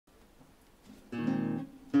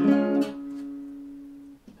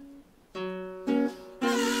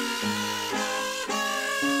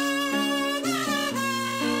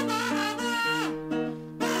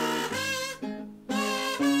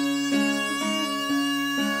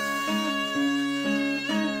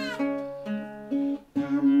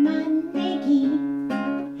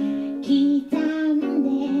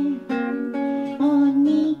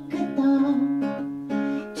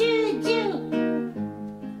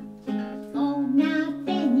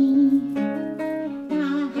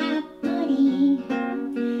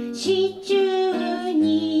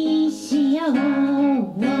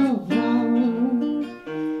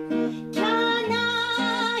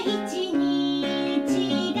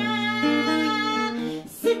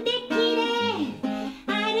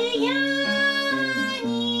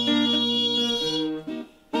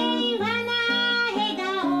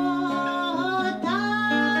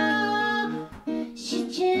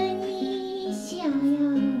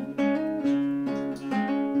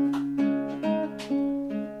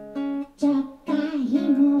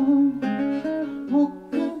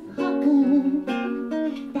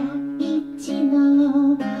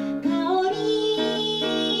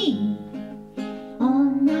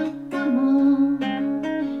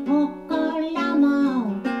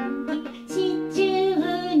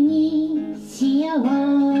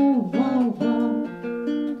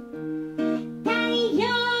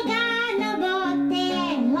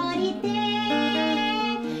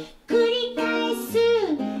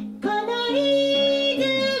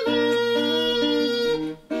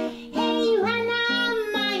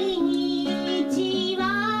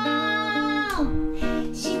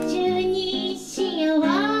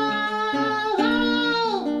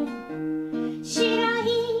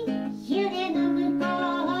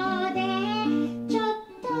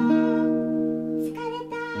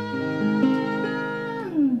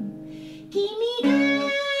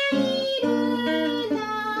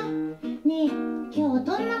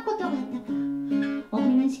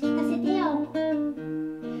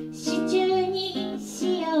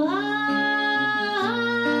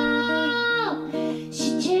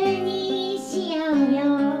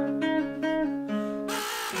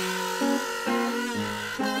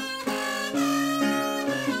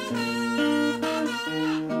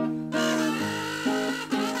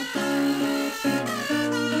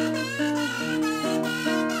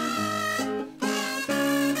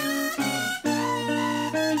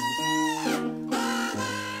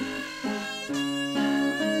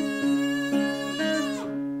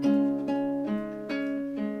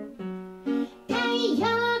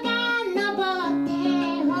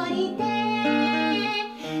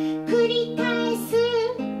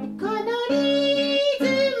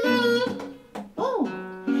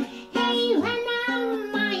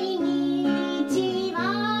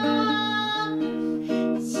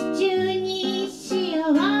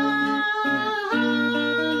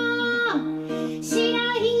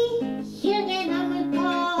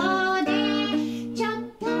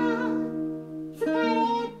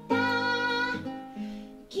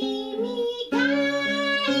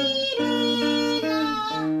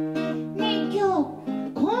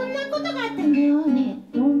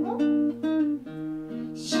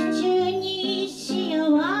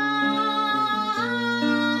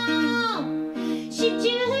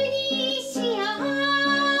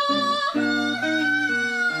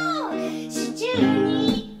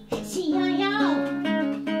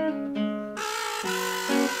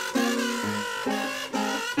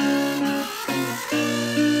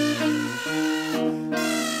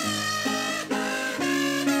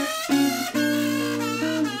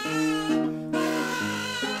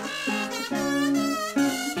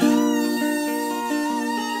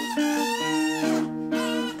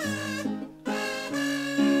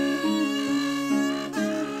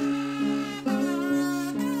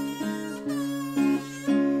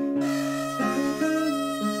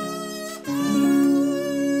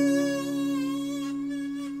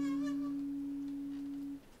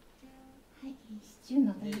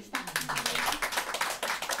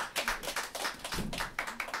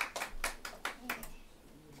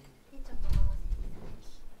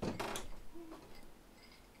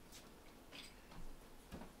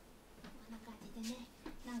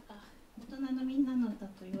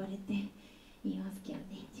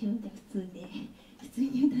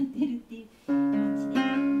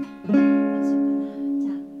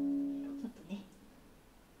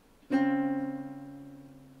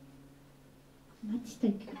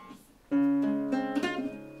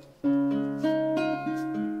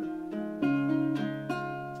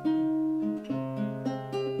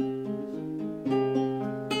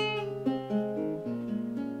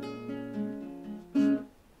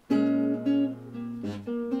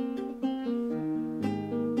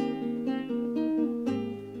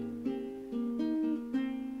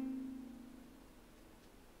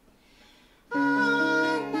あ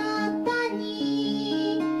なた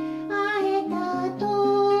に会えた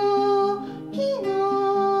と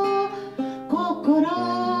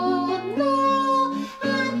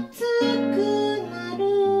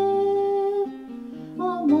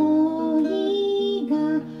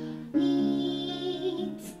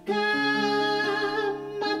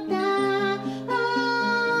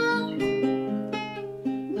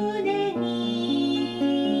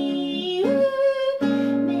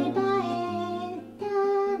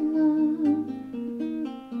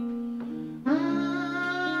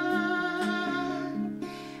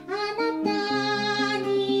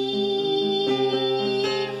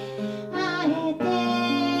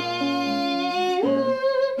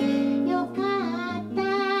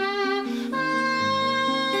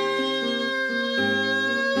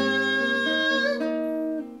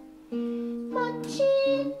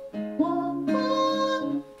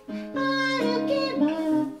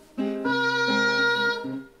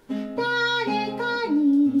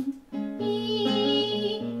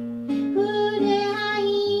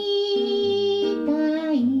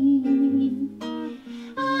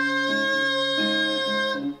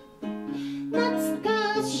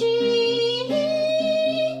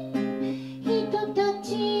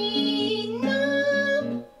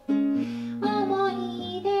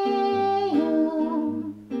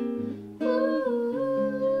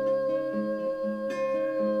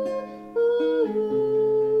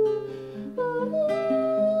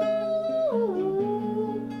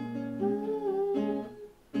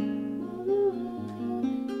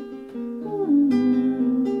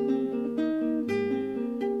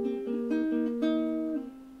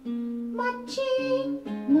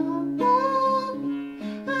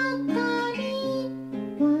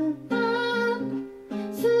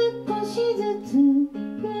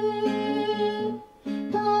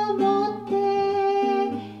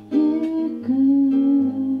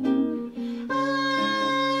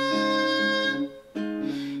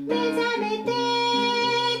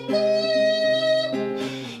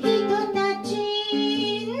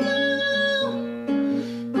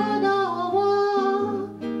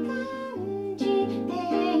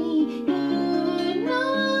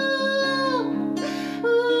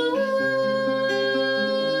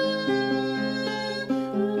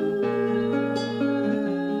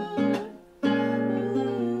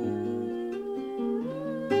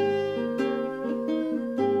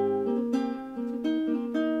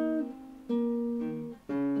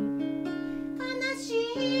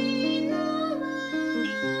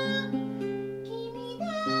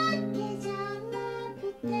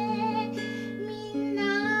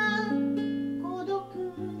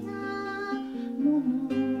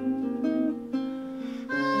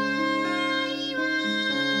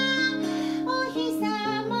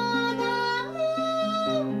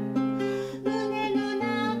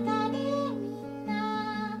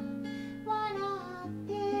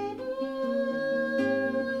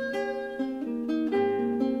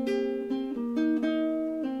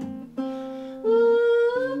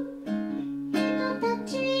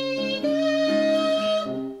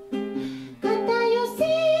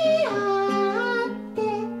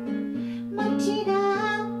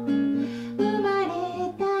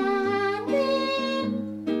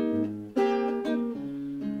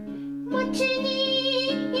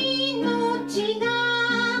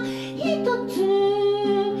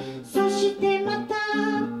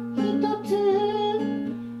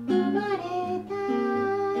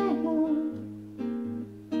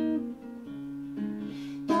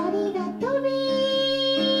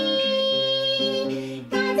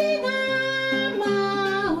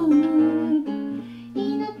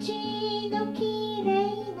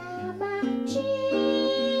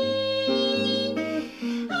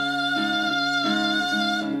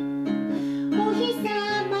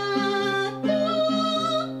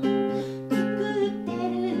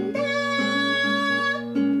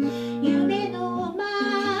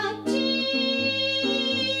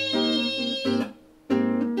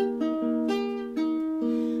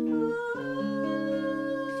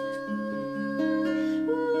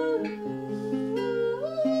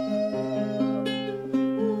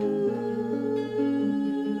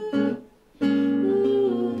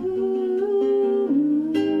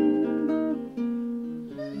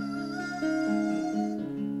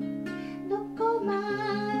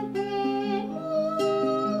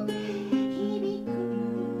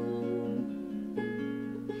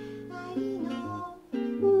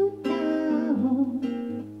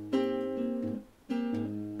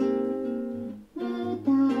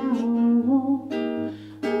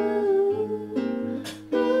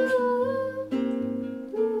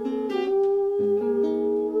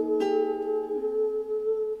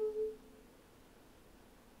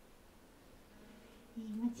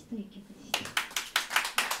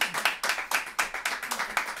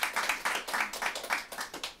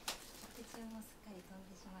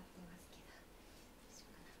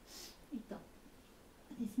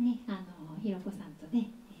ひろこさんとね、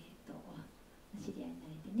お知り合いにな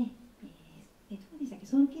れてね、どうでしたっけ、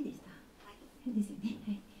ソロ系でした、はい、ですよね、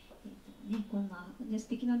はい、ね、こんな、ね、素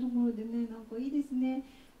敵なところでね、なんかいいですね。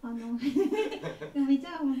でもめち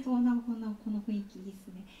ゃ本当なこの雰囲気いいです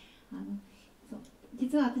ね。そう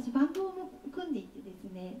実は私バンドも組んでいてです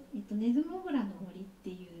ね、ネズモグラの森って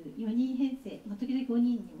いう4人編成、時々5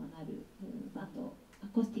人にもなるバンド、ア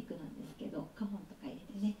コースティックなんですけど、カホンとか入れ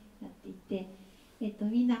てねやっていて、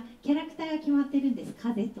みんなキャラクターが決まってるんです。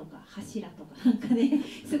風とか柱とかなんかね、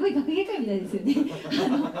すごい学芸会みたいですよね。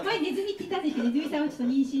前ネズミって言ったんですけど、ネズミさんはちょっと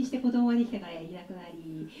妊娠して子供ができたからいなくな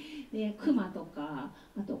りで、クマとか、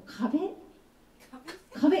あと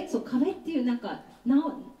そう壁っていうなんか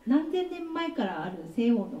何千年前からある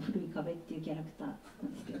西欧の古い壁っていうキャラクターな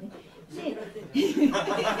んですけどね。で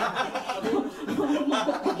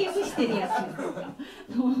苔むしてるやつとか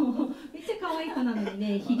めっちゃ可愛い子なのに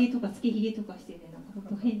ね、ひげとかつけひげとかしてね、なんかほん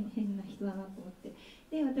と変な人だなと思って、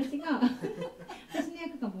で私の役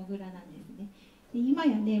がモグラなんですね。で今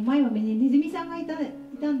やね、前はねネズミさんがいた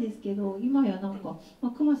んですけど、今やなんか、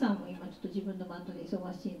クマさんも今ちょっと自分のバンドで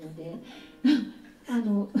忙しいので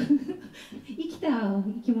生きた生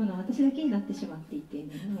き物は私だけになってしまっていて、ね、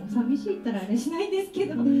もう寂しいったらあれしないんですけ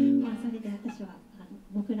ど、それで私は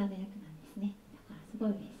僕らの役なんですね。だからすごい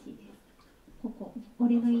嬉しいです。ここ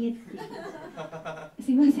俺の家っていう。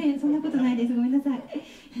すいません、そんなことないです。ごめんなさい。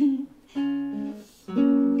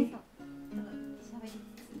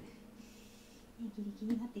ギリギ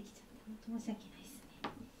リになってきちゃった。申し訳ないですね。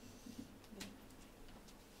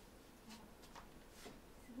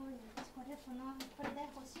すごい、私これで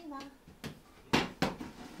欲しいな。私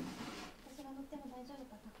が乗っても大丈夫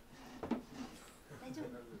かな。大丈夫。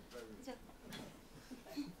大丈夫。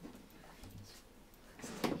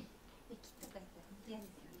駅とか行ったら本当嫌です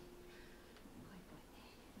よね。怖い怖い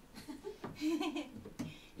ね。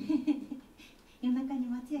夜中に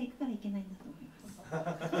松屋行くから行けないんだと思います。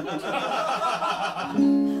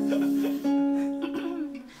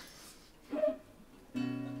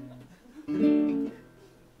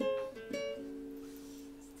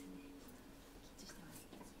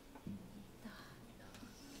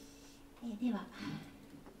では、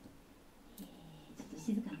ちょっと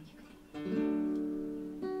静かな曲で。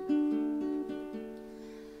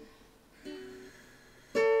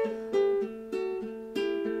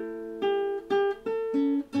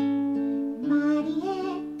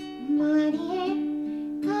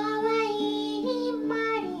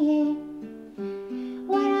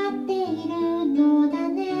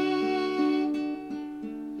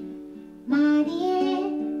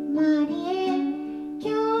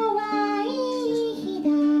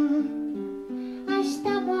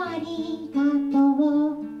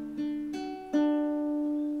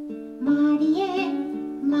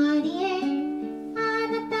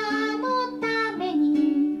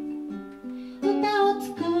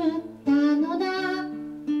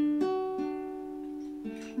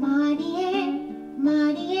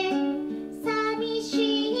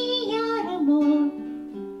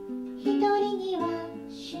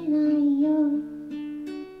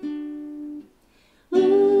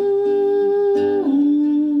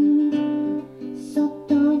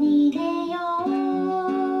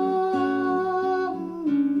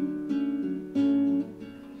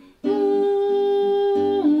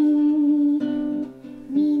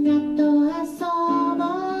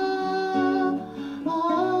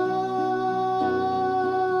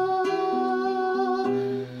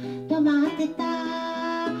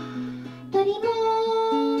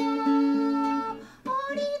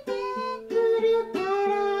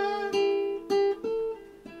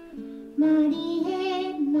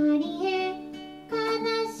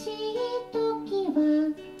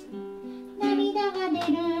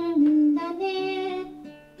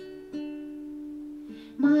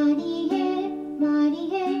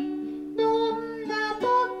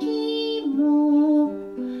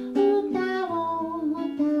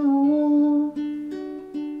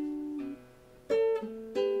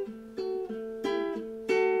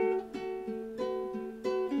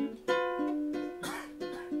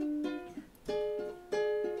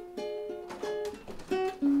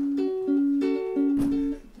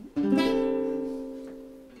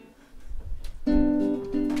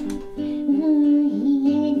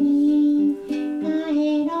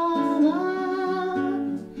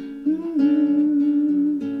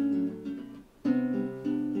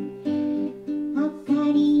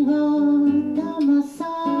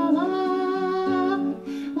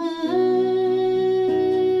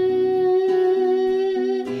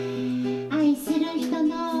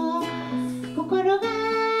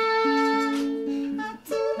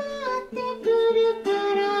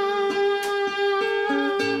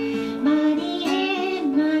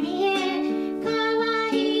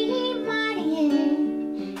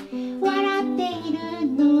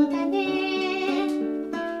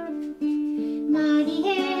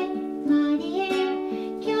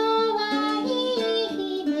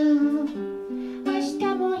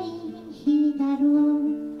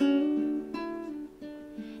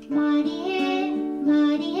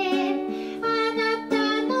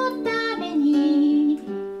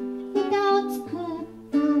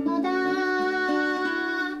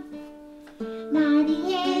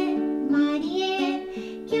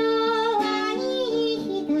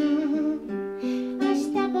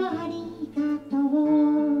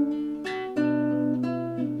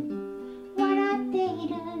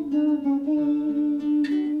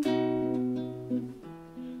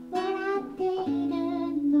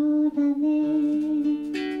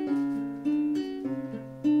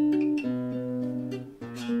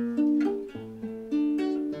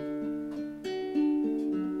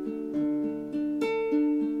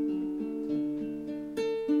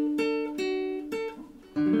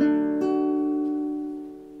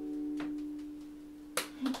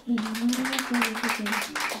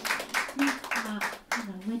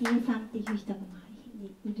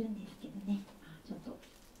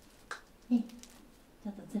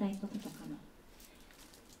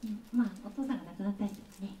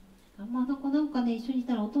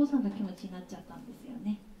父さんの気持ちになっちゃったんですよ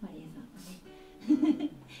ね、マリエさんはね。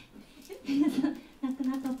亡く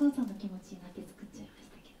なったお父さんの気持ちになって作っちゃいまし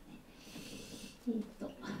たけどね。じ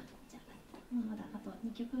ゃあまだあと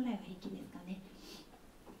2曲ぐらいは平気ですかね。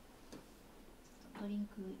ドリン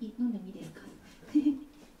ク飲んでもいいですか。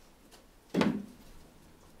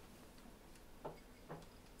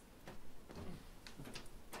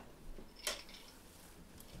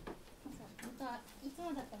いつ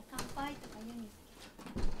もだったら乾杯とか言うんです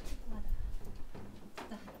けど、まだちょっ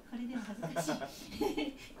とこれでも恥ずかしい。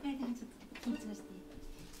これでもちょっと緊張して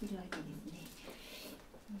いるわけですね。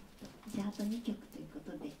じゃああと2曲というこ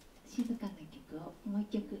とで、静かな曲をもう1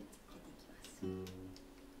曲やっていきます。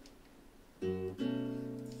チ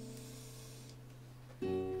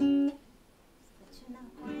ューナー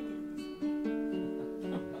が壊れてるんで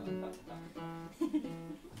すよね。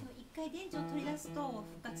一回電池を取り出すと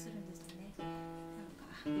復活するんですね。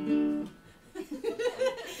大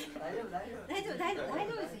丈夫ですよ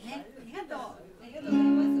ね。ありがとうござい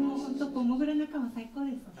ます。もう本当モグラ仲間最高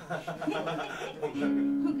ですね。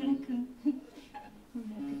モグラくん。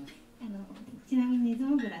ちなみにネズ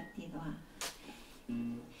モグラっていうのは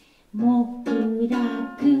モグラ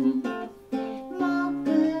くん、モグ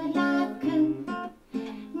ラくん、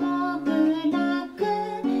モグラく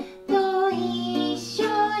んと一緒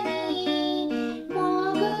にモ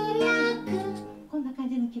グラくん、こんな感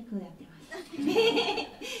じの曲をやってます。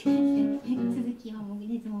続きは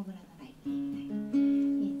ネズモグラのライブみ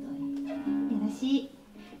たいな。やらしい。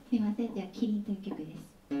すいません。じゃあキリンという曲です。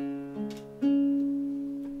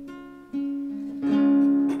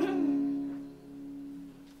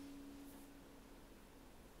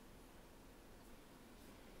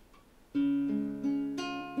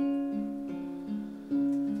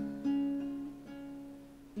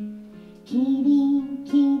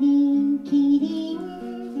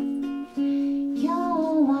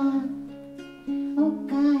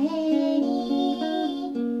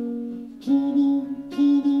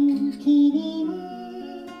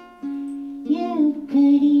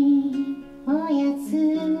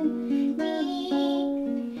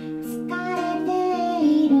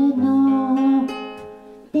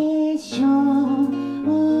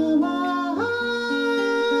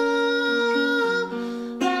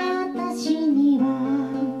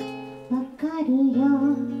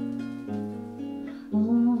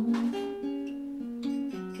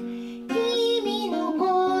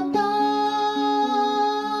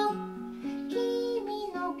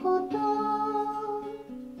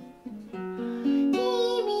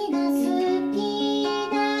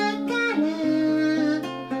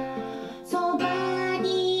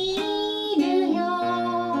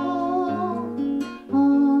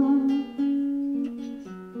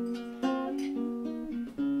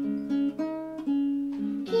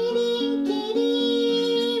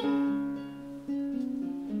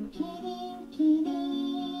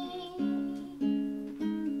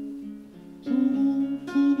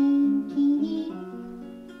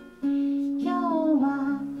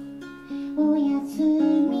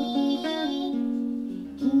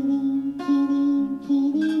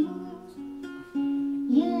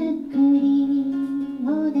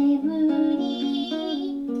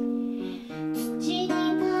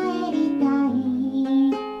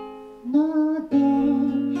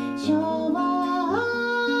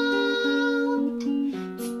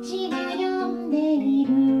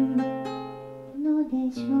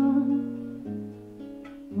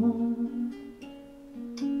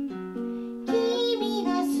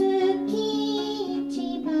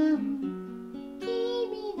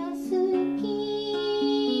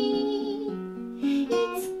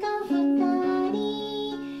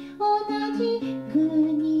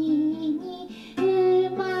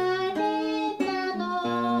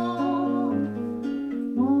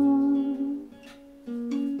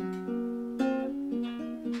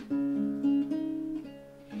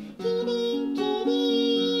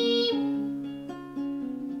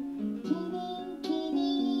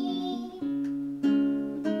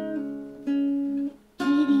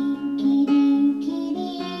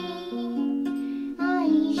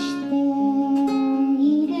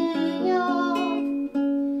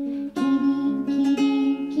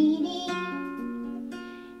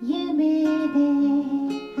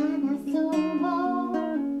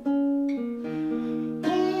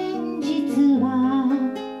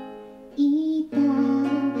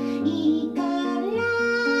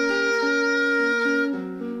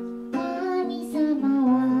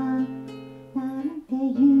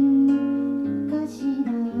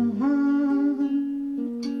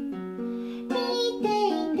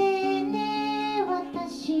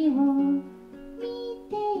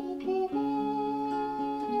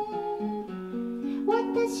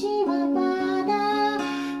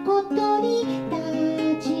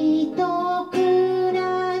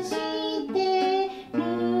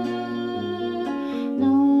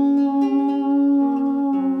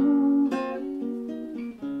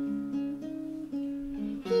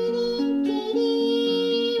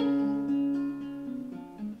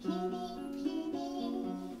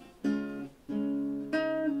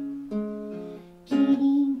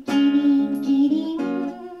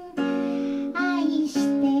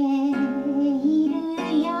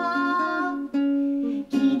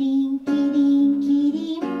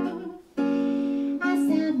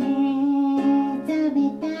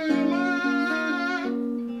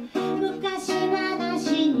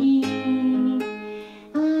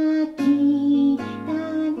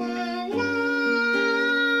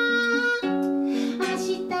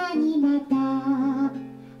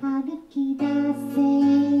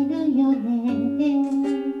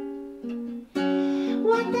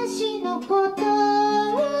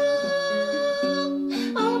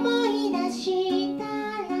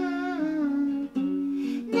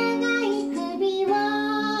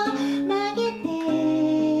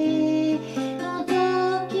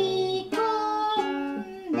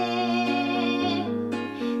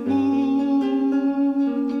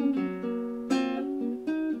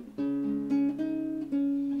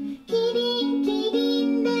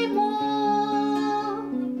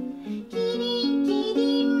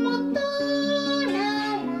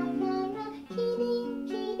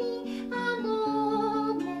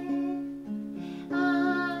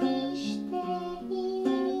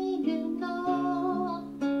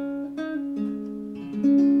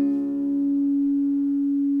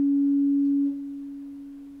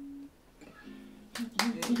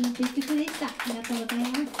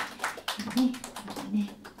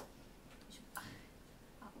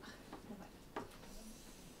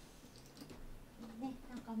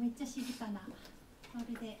かめっちゃ静かな、それ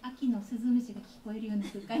で秋のスズムシが聞こえるような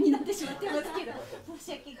空間になってしまってますけど、申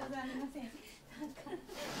し訳ございません。なんかね、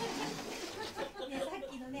さっ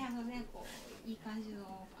きのね、こういい感じ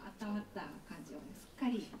の温まった感じをすっか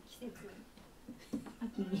り季節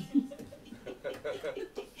秋に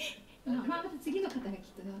また次の方がきっ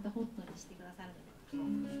とね、またホットにしてくださる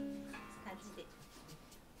ので、感じで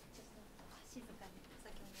静かにお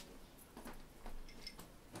酒を飲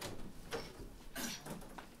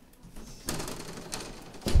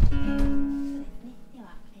んで。で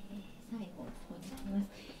は、最後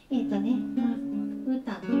になります。ウー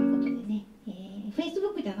タンということでね、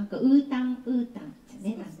Facebook じゃなくウータンです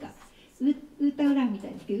ね、なんかウータンウランみた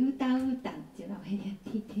いですけど、ウータンっていう名前でやっ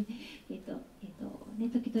ていて、ね、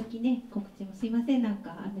時々ね、告知もすいません、なん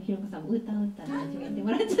かひろこさんもウータンで始めて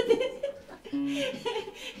もらっちゃってそ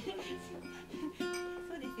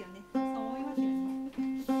うですよね、そう思いますよね。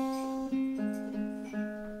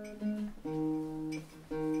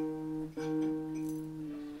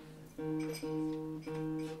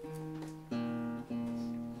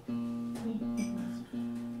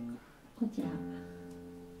こちら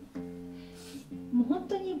もう本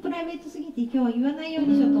当にプライベートすぎて今日は言わないよう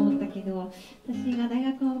にしようと思ったけど、私が大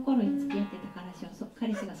学の頃に付き合ってた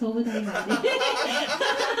彼氏が総武大前で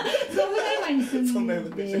総武大前に住んで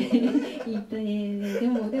いて、で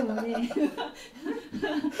もね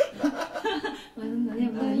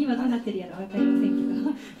今どうなってるやら分かりませんけ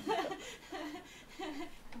ど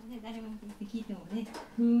誰も聞いてもね、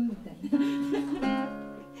ふーんみたいな感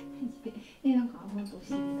じで、なんか本当不思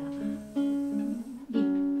議なち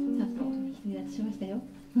ゃんと独り立ちしましたよ。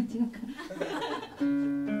間違うか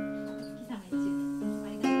今朝が一応あ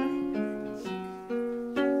りがとうございます。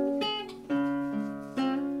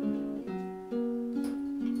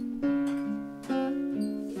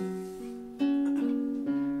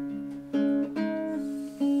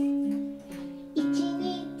一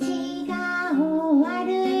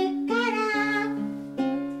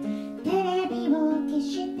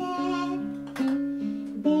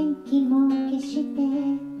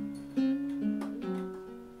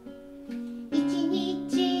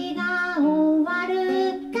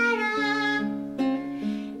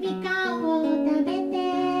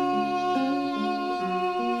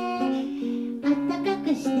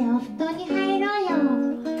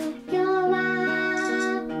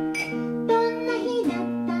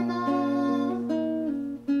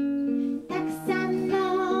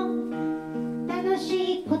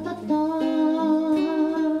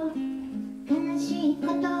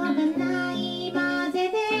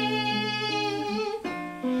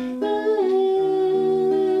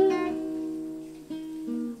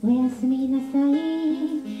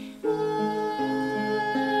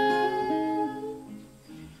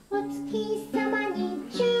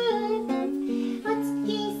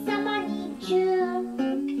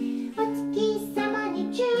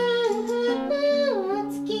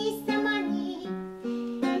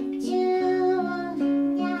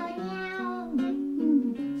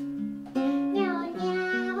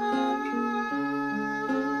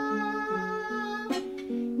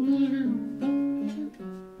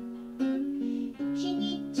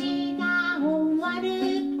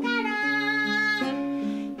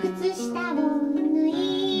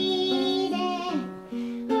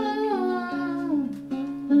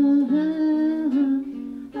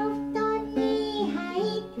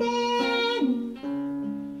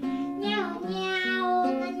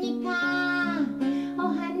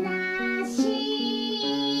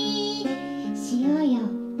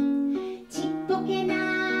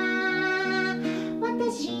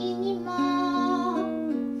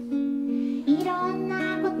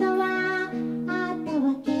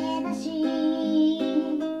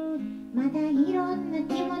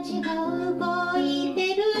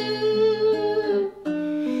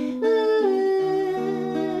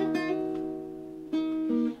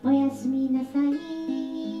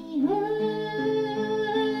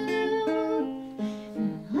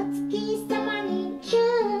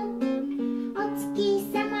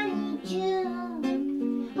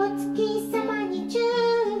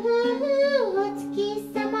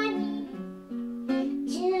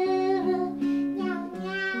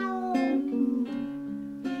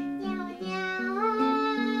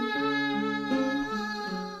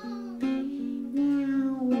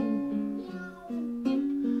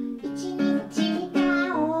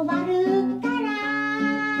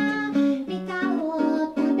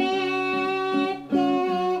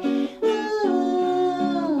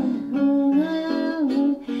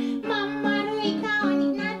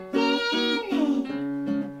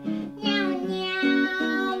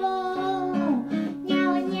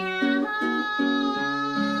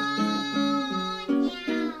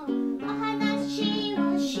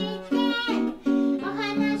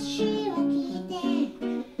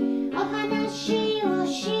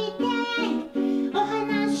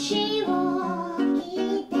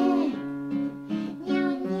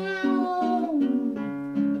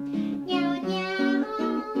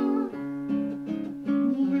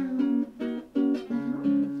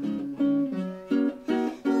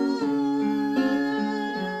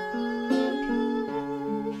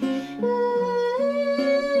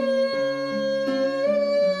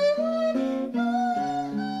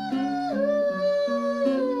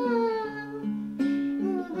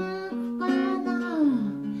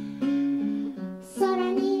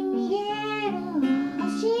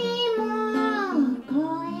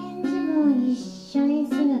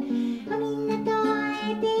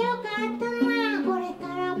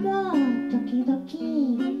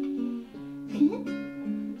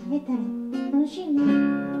れたら楽しいな。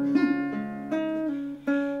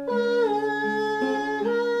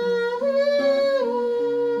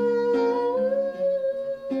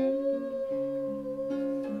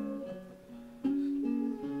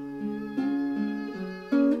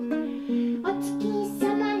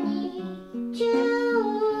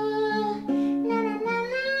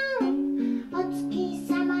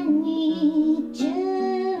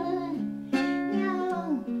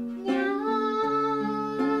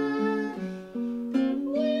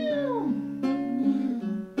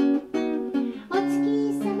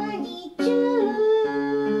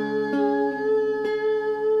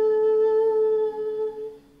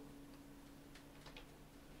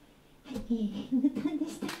うーたんで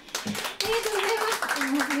した。ありがとうございます。初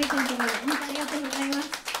めてのところで本当ありがとうございます。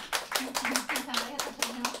皆さんありがとうござ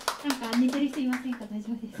います。なんか寝てる人いませんか？大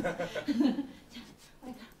丈夫です。